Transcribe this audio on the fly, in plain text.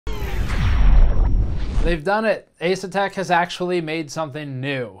They've done it. Asetek has actually made something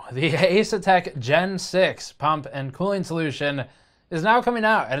new. The Asetek Gen 6 pump and cooling solution is now coming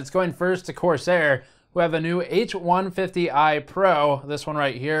out, and it's going first to Corsair, who have a new H150i Pro, this one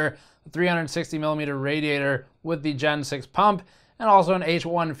right here, a 360mm radiator with the Gen 6 pump, and also an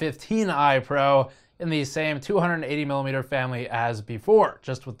H115i Pro in the same 280mm family as before,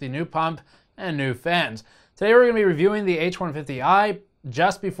 just with the new pump and new fans. Today we're going to be reviewing the H150i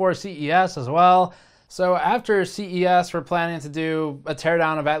just before CES as well. So after CES, we're planning to do a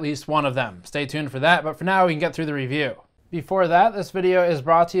teardown of at least one of them. Stay tuned for that, but for now we can get through the review. Before that, this video is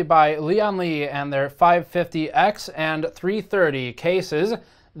brought to you by Leon Lee and their 550X and 330 cases.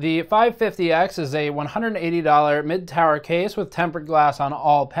 The 550X is a $180 mid-tower case with tempered glass on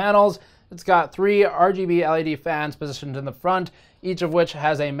all panels. It's got 3 RGB LED fans positioned in the front, each of which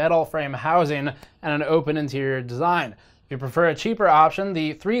has a metal frame housing and an open interior design. If you prefer a cheaper option,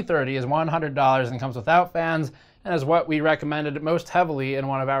 the 330 is $100 and comes without fans, and is what we recommended most heavily in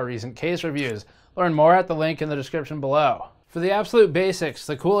one of our recent case reviews. Learn more at the link in the description below. For the absolute basics,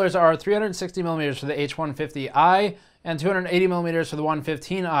 the coolers are 360mm for the H150i and 280mm for the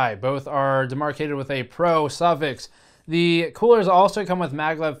 115i. Both are demarcated with a Pro suffix. The coolers also come with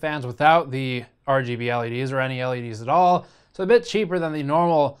maglev fans without the RGB LEDs or any LEDs at all, so a bit cheaper than the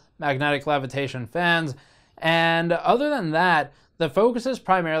normal magnetic levitation fans. And other than that, the focus is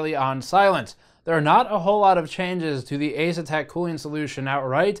primarily on silence. There are not a whole lot of changes to the Asetek cooling solution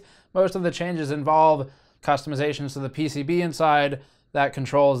outright. Most of the changes involve customizations to the PCB inside that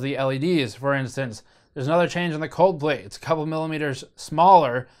controls the LEDs, for instance. There's another change in the cold plate. It's a couple millimeters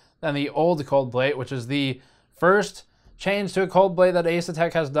smaller than the old cold plate, which is the first change to a cold plate that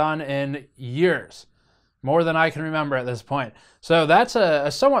Asetek has done in years. More than I can remember at this point. So that's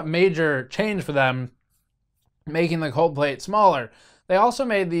a somewhat major change for them, making the cold plate smaller. They also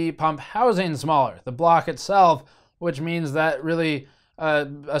made the pump housing smaller, the block itself, which means that really,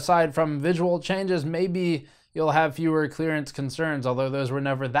 aside from visual changes, maybe you'll have fewer clearance concerns, although those were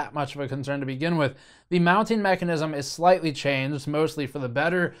never that much of a concern to begin with. The mounting mechanism is slightly changed, mostly for the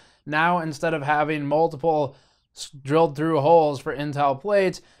better. Now, instead of having multiple drilled through holes for Intel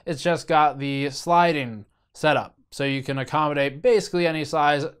plates, it's just got the sliding setup. So you can accommodate basically any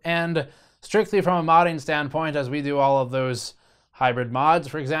size, and strictly from a modding standpoint, as we do all of those hybrid mods,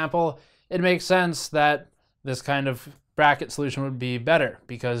 for example, it makes sense that this kind of bracket solution would be better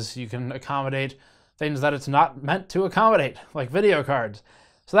because you can accommodate things that it's not meant to accommodate, like video cards.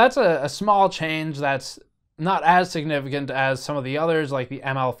 So that's a small change that's not as significant as some of the others, like the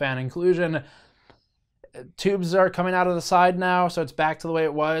ML fan inclusion. Tubes are coming out of the side now, so it's back to the way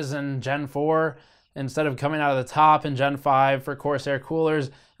it was in Gen 4, instead of coming out of the top in Gen 5 for Corsair coolers,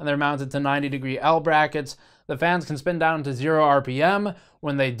 and they're mounted to 90-degree L brackets. The fans can spin down to 0 RPM.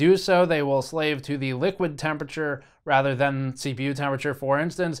 When they do so, they will slave to the liquid temperature rather than CPU temperature, for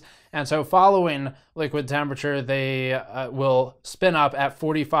instance. And so following liquid temperature, they will spin up at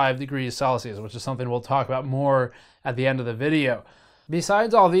 45 degrees Celsius, which is something we'll talk about more at the end of the video.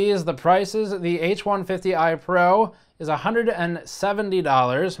 Besides all these, the prices, the H150i Pro is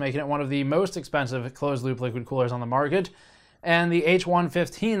 $170, making it one of the most expensive closed-loop liquid coolers on the market. And the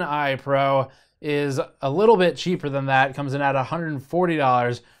H115i Pro is a little bit cheaper than that. It comes in at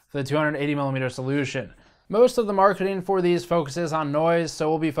 $140 for the 280mm solution. Most of the marketing for these focuses on noise, so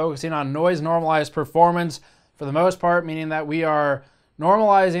we'll be focusing on noise normalized performance for the most part, meaning that we are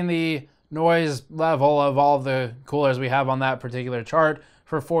normalizing the noise level of all of the coolers we have on that particular chart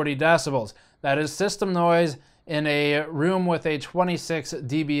for 40 decibels. That is system noise in a room with a 26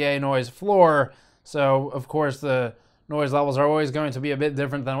 dBA noise floor. So of course the noise levels are always going to be a bit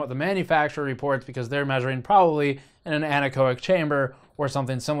different than what the manufacturer reports, because they're measuring probably in an anechoic chamber or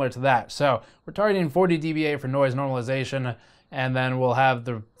something similar to that. So we're targeting 40 dBA for noise normalization, and then we'll have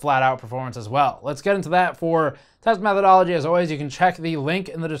the flat out performance as well. Let's get into that. For test methodology, as always, you can check the link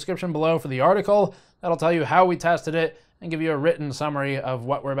in the description below for the article. That'll tell you how we tested it and give you a written summary of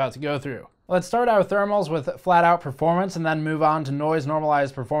what we're about to go through. Let's start our thermals with flat out performance and then move on to noise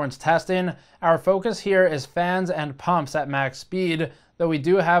normalized performance testing. Our focus here is fans and pumps at max speed, though we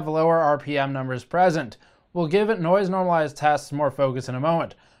do have lower RPM numbers present. We'll give noise normalized tests more focus in a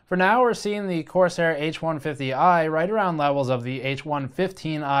moment. For now, we're seeing the Corsair H150i right around levels of the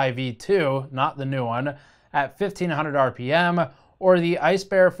H115i V2, not the new one, at 1500 RPM, or the Ice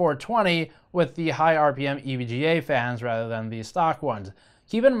Bear 420 with the high RPM EVGA fans rather than the stock ones.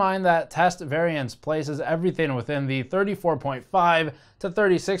 Keep in mind that test variance places everything within the 34.5 to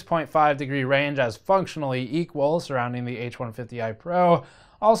 36.5 degree range as functionally equal surrounding the H150i Pro.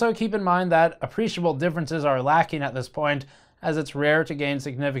 Also keep in mind that appreciable differences are lacking at this point, as it's rare to gain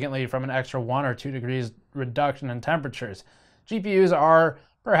significantly from an extra 1 or 2 degrees reduction in temperatures. GPUs are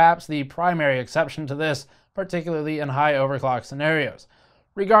perhaps the primary exception to this, particularly in high overclock scenarios.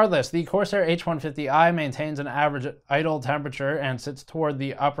 Regardless, the Corsair H150i maintains an average idle temperature and sits toward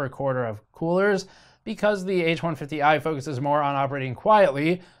the upper quarter of coolers. Because the H150i focuses more on operating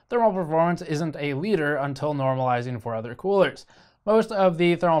quietly, thermal performance isn't a leader until normalizing for other coolers. Most of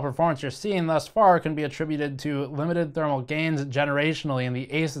the thermal performance you're seeing thus far can be attributed to limited thermal gains generationally in the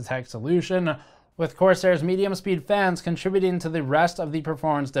Asetek solution, with Corsair's medium-speed fans contributing to the rest of the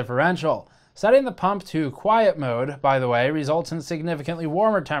performance differential. Setting the pump to quiet mode, by the way, results in significantly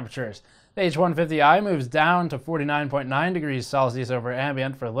warmer temperatures. The H150i moves down to 49.9 degrees Celsius over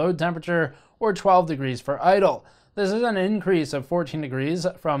ambient for load temperature, or 12 degrees for idle. This is an increase of 14 degrees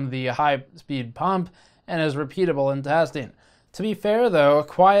from the high-speed pump and is repeatable in testing. To be fair though,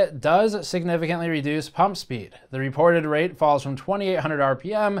 quiet does significantly reduce pump speed. The reported rate falls from 2800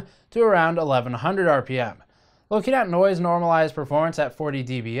 RPM to around 1100 RPM. Looking at noise normalized performance at 40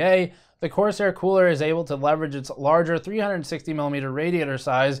 dBA, the Corsair cooler is able to leverage its larger 360mm radiator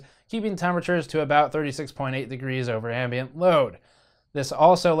size, keeping temperatures to about 36.8 degrees over ambient load. This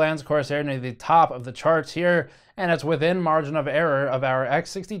also lands Corsair near the top of the charts here, and it's within margin of error of our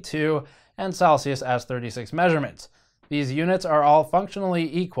X62 and Celsius S36 measurements. These units are all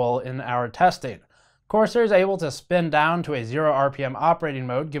functionally equal in our testing. Corsair is able to spin down to a 0 RPM operating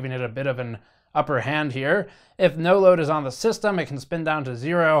mode, giving it a bit of an upper hand here. If no load is on the system, it can spin down to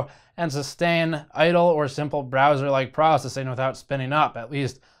 0 and sustain idle or simple browser-like processing without spinning up, at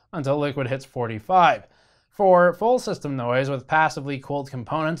least until liquid hits 45. For full system noise with passively cooled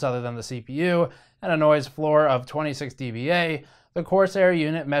components other than the CPU and a noise floor of 26 dBA, the Corsair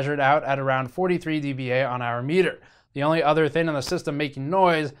unit measured out at around 43 dBA on our meter. The only other thing in the system making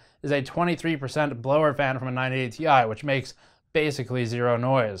noise is a 23% blower fan from a 980 Ti, which makes basically zero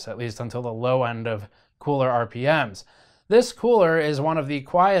noise, at least until the low end of cooler RPMs. This cooler is one of the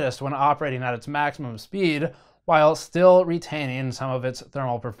quietest when operating at its maximum speed, while still retaining some of its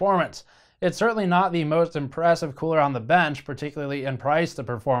thermal performance. It's certainly not the most impressive cooler on the bench, particularly in price to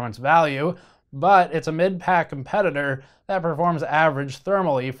performance value, but it's a mid-pack competitor that performs average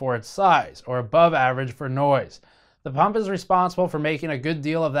thermally for its size, or above average for noise. The pump is responsible for making a good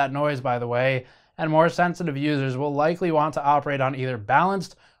deal of that noise, by the way, and more sensitive users will likely want to operate on either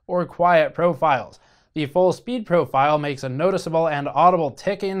balanced or quiet profiles. The full speed profile makes a noticeable and audible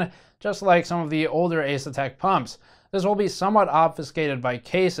ticking, just like some of the older Asetek pumps. This will be somewhat obfuscated by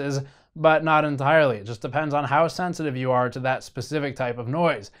cases, but not entirely. It just depends on how sensitive you are to that specific type of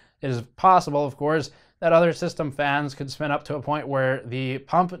noise. It is possible, of course, that other system fans could spin up to a point where the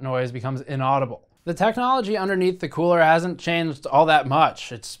pump noise becomes inaudible. The technology underneath the cooler hasn't changed all that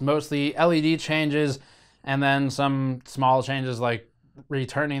much. It's mostly LED changes and then some small changes like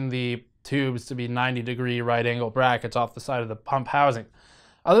returning the tubes to be 90-degree right-angle brackets off the side of the pump housing.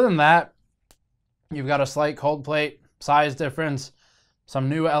 Other than that, you've got a slight cold plate size difference, some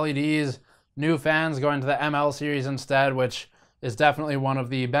new LEDs, new fans going to the ML series instead, which is definitely one of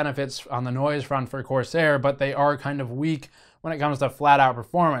the benefits on the noise front for Corsair, but they are kind of weak when it comes to flat-out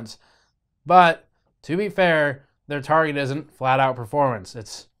performance. But to be fair, their target isn't flat-out performance,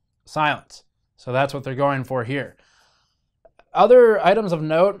 it's silence. So that's what they're going for here. Other items of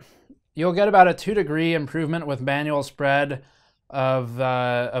note, you'll get about a 2-degree improvement with manual spread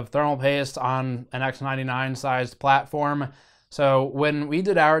of thermal paste on an X99 sized platform. So when we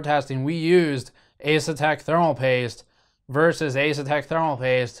did our testing, we used Asetek thermal paste versus Asetek thermal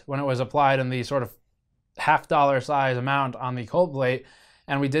paste when it was applied in the sort of $half size amount on the cold plate,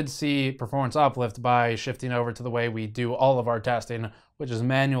 and we did see performance uplift by shifting over to the way we do all of our testing, which is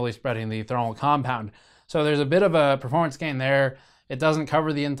manually spreading the thermal compound. So there's a bit of a performance gain there. It doesn't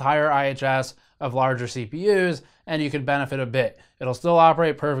cover the entire IHS of larger CPUs, and you could benefit a bit. It'll still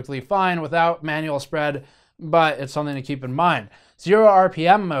operate perfectly fine without manual spread, but it's something to keep in mind. 0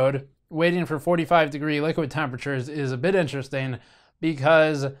 RPM mode, waiting for 45-degree liquid temperatures, is a bit interesting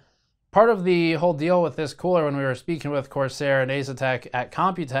because part of the whole deal with this cooler when we were speaking with Corsair and Asetek at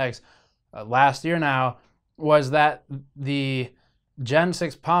Computex last year now was that the Gen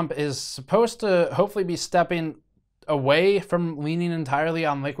 6 pump is supposed to hopefully be stepping away from leaning entirely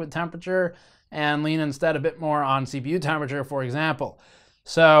on liquid temperature and lean instead a bit more on CPU temperature, for example.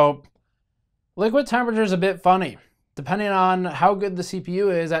 So liquid temperature is a bit funny. Depending on how good the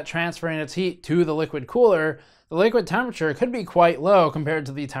CPU is at transferring its heat to the liquid cooler, the liquid temperature could be quite low compared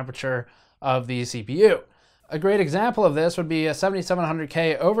to the temperature of the CPU. A great example of this would be a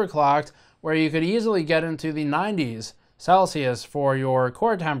 7700K overclocked, where you could easily get into the 90s Celsius for your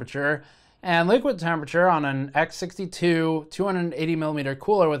core temperature, And liquid temperature on an X62 280mm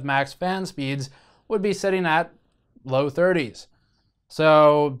cooler with max fan speeds would be sitting at low 30s.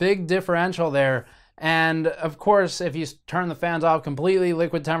 So big differential there. And of course, if you turn the fans off completely,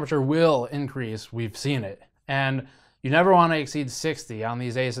 liquid temperature will increase. We've seen it. And you never want to exceed 60 on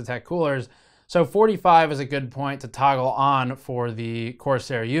these Asetek coolers. So 45 is a good point to toggle on for the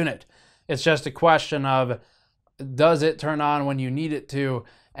Corsair unit. It's just a question of, does it turn on when you need it to?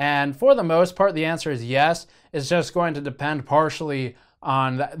 And for the most part, the answer is yes. It's just going to depend partially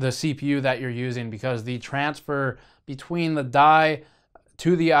on the CPU that you're using, because the transfer between the die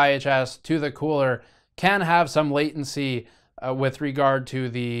to the IHS to the cooler can have some latency with regard to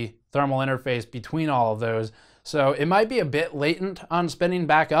the thermal interface between all of those. So it might be a bit latent on spinning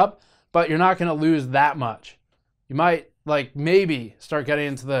back up, but you're not going to lose that much. You might maybe start getting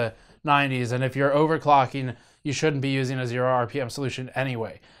into the 90s, and if you're overclocking, you shouldn't be using a 0 RPM solution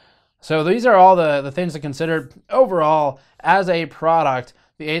anyway. So these are all the things to consider. Overall, as a product,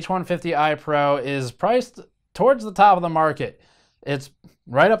 the H150i Pro is priced towards the top of the market. It's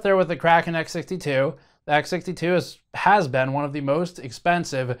right up there with the Kraken X62. The X62 has been one of the most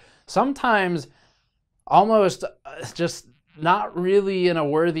expensive, sometimes almost just not really in a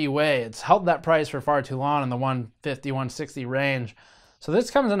worthy way. It's held that price for far too long in the 150, 160 range. So this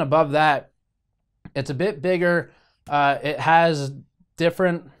comes in above that. It's a bit bigger. It has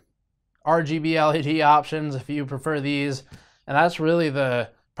different RGB LED options if you prefer these. And that's really the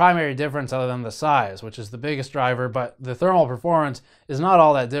primary difference other than the size, which is the biggest driver. But the thermal performance is not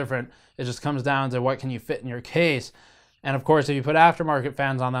all that different. It just comes down to what can you fit in your case. And of course, if you put aftermarket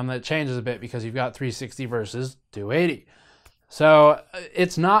fans on them, that changes a bit because you've got 360 versus 280. So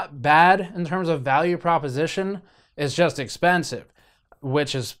it's not bad in terms of value proposition. It's just expensive,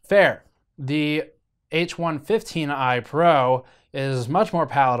 which is fair. The H115i Pro is much more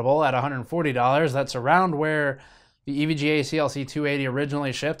palatable at $140. That's around where the EVGA CLC 280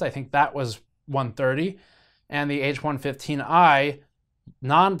 originally shipped. I think that was $130. And the H115i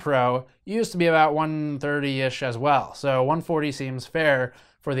non-Pro used to be about $130-ish as well. So $140 seems fair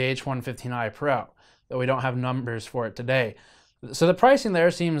for the H115i Pro, though we don't have numbers for it today. So the pricing there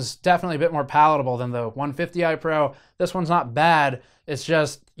seems definitely a bit more palatable than the 150i Pro. This one's not bad. It's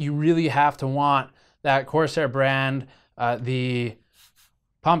just you really have to want that Corsair brand, the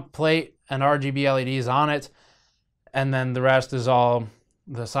pump plate and RGB LEDs on it, and then the rest is all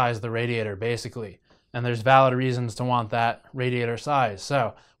the size of the radiator, basically. And there's valid reasons to want that radiator size.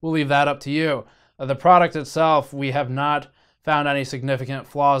 So we'll leave that up to you. The product itself, we have not found any significant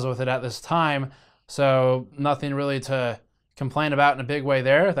flaws with it at this time, so nothing really to complain about in a big way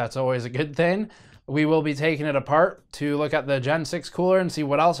there. That's always a good thing. We will be taking it apart to look at the Gen 6 cooler and see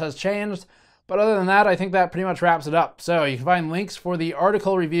what else has changed. But other than that, I think that pretty much wraps it up. So you can find links for the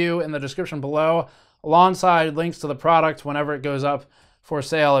article review in the description below, alongside links to the product whenever it goes up for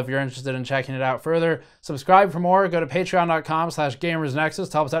sale if you're interested in checking it out further. Subscribe for more. Go to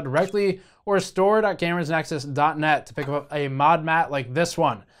patreon.com/gamersnexus to help us out directly, or store.gamersnexus.net to pick up a mod mat like this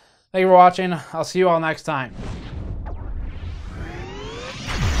one. Thank you for watching. I'll see you all next time.